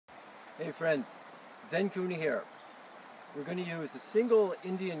Hey friends, ZenKahuna here. We're going to use a single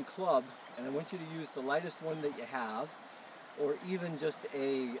Indian club, and I want you to use the lightest one that you have, or even just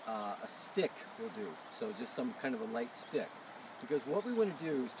a stick will do. So just some kind of a light stick. Because what we want to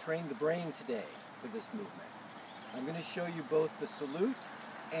do is train the brain today for this movement. I'm going to show you both the salute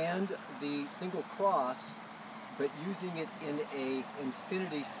and the single cross, but using it in a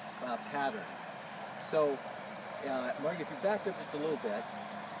infinity pattern. So, Mark, if you back up just a little bit.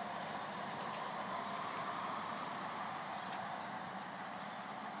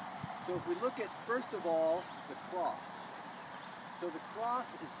 So if we look at, first of all, the cross. So the cross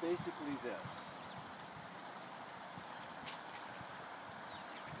is basically this.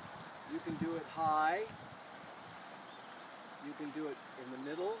 You can do it high. You can do it in the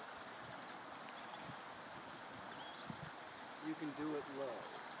middle. You can do it low.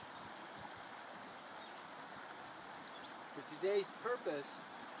 For today's purpose,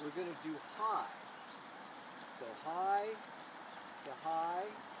 we're going to do high. So high to high.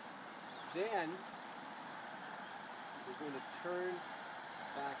 Then we're going to turn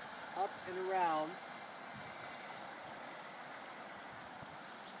back up and around.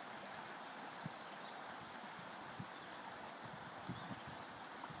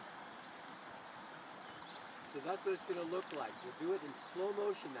 So that's what it's going to look like. We'll do it in slow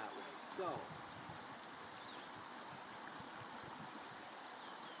motion that way. So.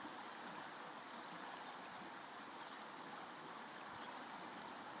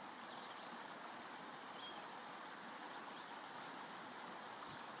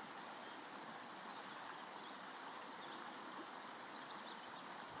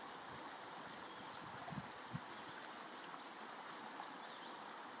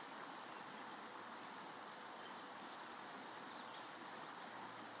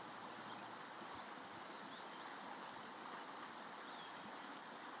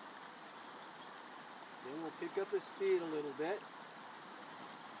 Then we'll pick up the speed a little bit.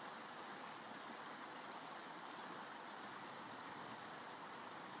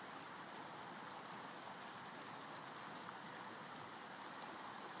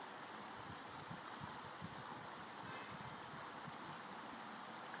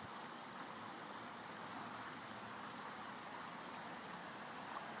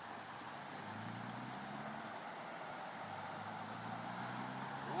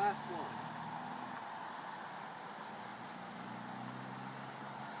 Last one.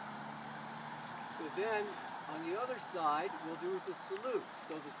 So then, on the other side, we'll do the salute.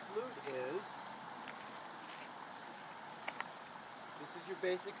 So the salute is, this is your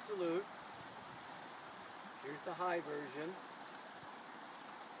basic salute. Here's the high version.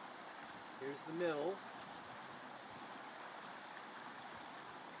 Here's the middle.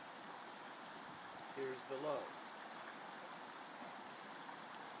 Here's the low.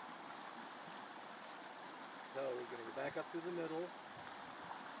 So we're going to go back up through the middle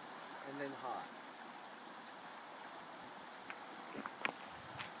and then high.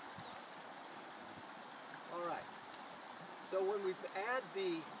 Alright, so when we add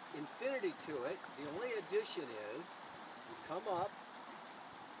the infinity to it, the only addition is we come up,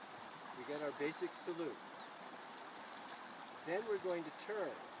 we get our basic salute. Then we're going to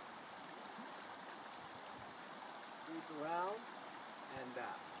turn. Sweep around and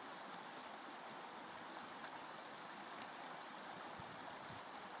back.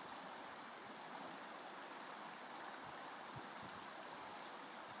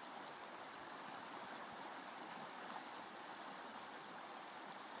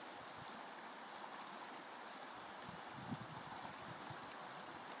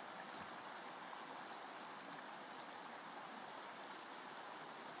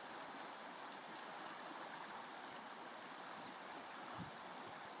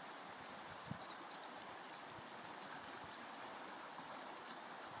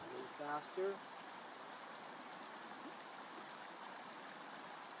 Faster.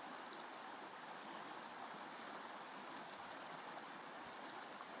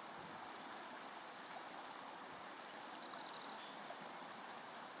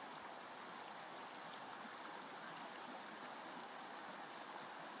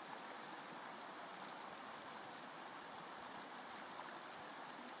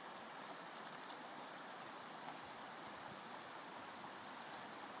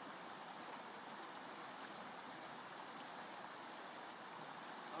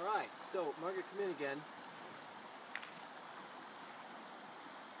 Alright, so Margaret, come in again.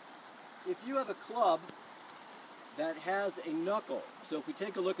 If you have a club that has a knuckle, so if we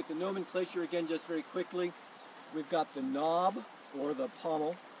take a look at the nomenclature again just very quickly, we've got the knob or the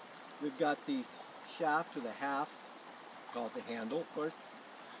pommel, we've got the shaft or the haft, call it the handle of course,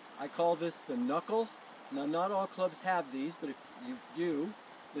 I call this the knuckle. Now, not all clubs have these, but if you do,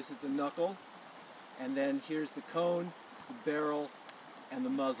 this is the knuckle. And then here's the cone, the barrel, and the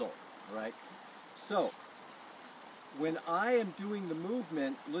muzzle, all right? So, when I am doing the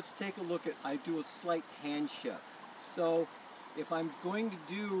movement, let's take a look at, I do a slight hand shift. So, if I'm going to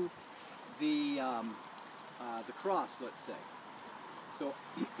do the cross, let's say. So,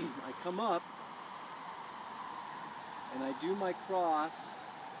 I come up, and I do my cross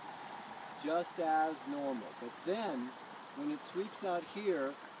just as normal. But then, when it sweeps out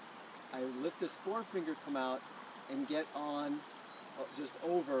here, I let this forefinger come out and get on just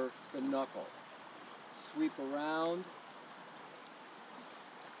over the knuckle. Sweep around.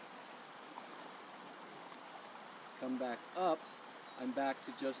 Come back up. I'm back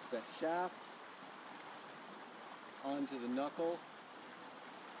to just the shaft. Onto the knuckle.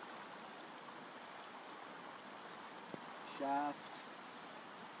 Shaft.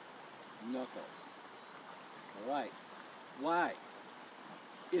 Knuckle. All right. Why?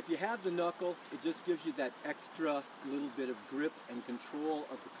 If you have the knuckle, it just gives you that extra little bit of grip and control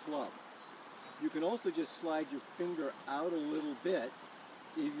of the club. You can also just slide your finger out a little bit,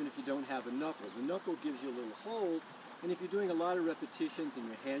 even if you don't have a knuckle. The knuckle gives you a little hold, and if you're doing a lot of repetitions and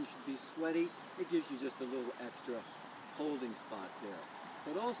your hands should be sweaty, it gives you just a little extra holding spot there.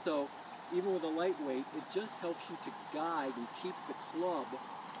 But also, even with a lightweight, it just helps you to guide and keep the club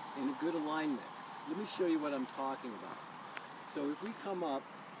in a good alignment. Let me show you what I'm talking about. So if we come up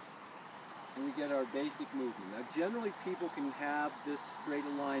and we get our basic movement. Now generally people can have this straight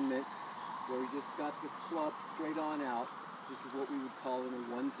alignment where we just got the club straight on out. This is what we would call in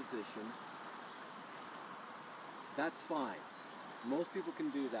a one position. That's fine. Most people can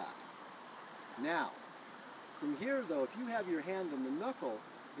do that. Now, from here though, if you have your hand on the knuckle,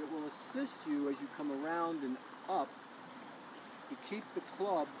 it will assist you as you come around and up to keep the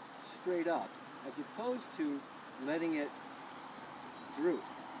club straight up, as opposed to letting it droop.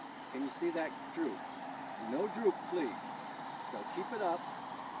 Can you see that droop? No droop, please. So keep it up,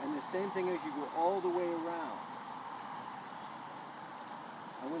 and the same thing as you go all the way around.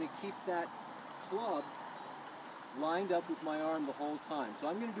 I want to keep that club lined up with my arm the whole time. So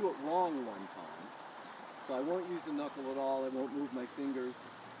I'm going to do it wrong one time. So I won't use the knuckle at all, I won't move my fingers,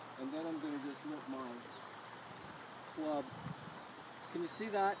 and then I'm going to just let my club. Can you see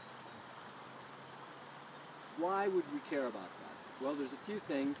that? Why would we care about that? Well, there's a few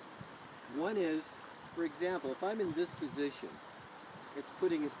things. One is, for example, if I'm in this position, it's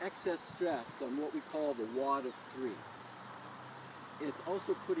putting an excess stress on what we call the wad of 3. It's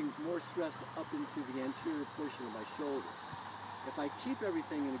also putting more stress up into the anterior portion of my shoulder. If I keep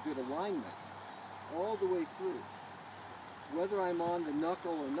everything in a good alignment, all the way through, whether I'm on the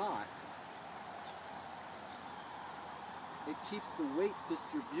knuckle or not, it keeps the weight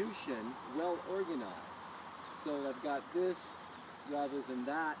distribution well organized. So that I've got this rather than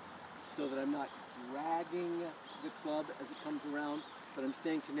that, so that I'm not dragging the club as it comes around, but I'm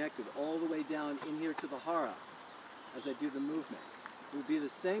staying connected all the way down in here to the hara as I do the movement. It would be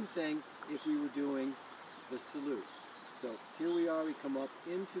the same thing if we were doing the salute. So here we are, we come up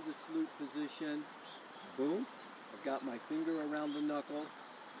into the salute position, boom, I've got my finger around the knuckle.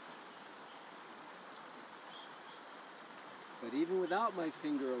 But even without my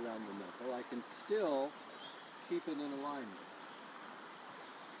finger around the knuckle, I can still keep it in alignment.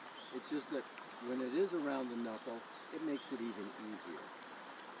 It's just that when it is around the knuckle, it makes it even easier.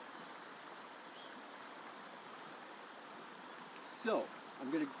 So, I'm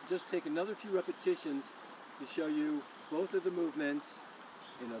going to just take another few repetitions to show you both of the movements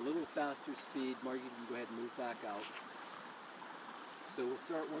in a little faster speed. Margie, you can go ahead and move back out. So we'll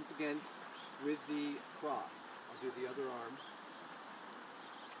start once again with the cross. I'll do the other arm.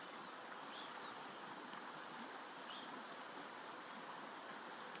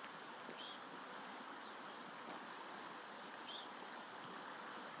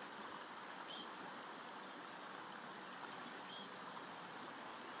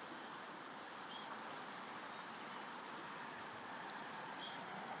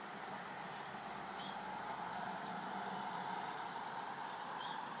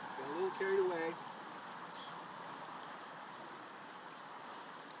 Got a little carried away.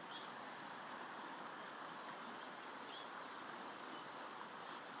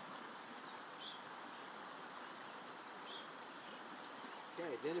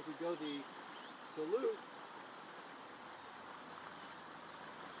 Okay, then if we go the salute,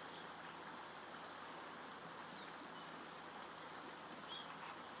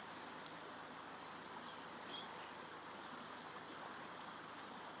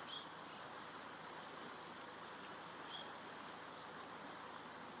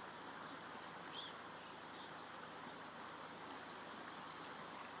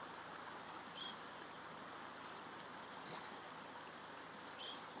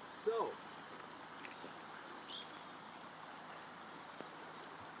 so.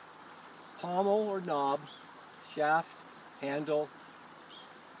 Pommel or knob, shaft, handle,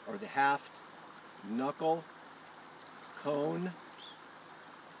 or the haft, knuckle, cone,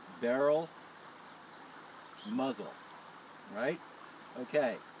 barrel, muzzle, right?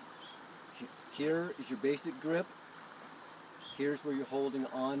 Okay, here is your basic grip. Here's where you're holding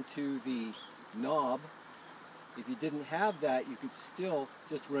on to the knob. If you didn't have that, you could still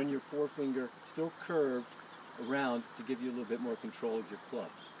just run your forefinger, still curved, around to give you a little bit more control of your club.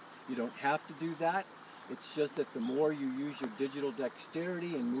 You don't have to do that. It's just that the more you use your digital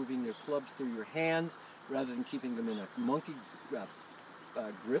dexterity and moving your clubs through your hands rather than keeping them in a monkey grip,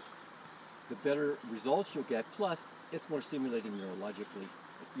 the better results you'll get. Plus, it's more stimulating neurologically.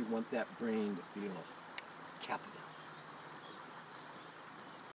 You want that brain to feel capital.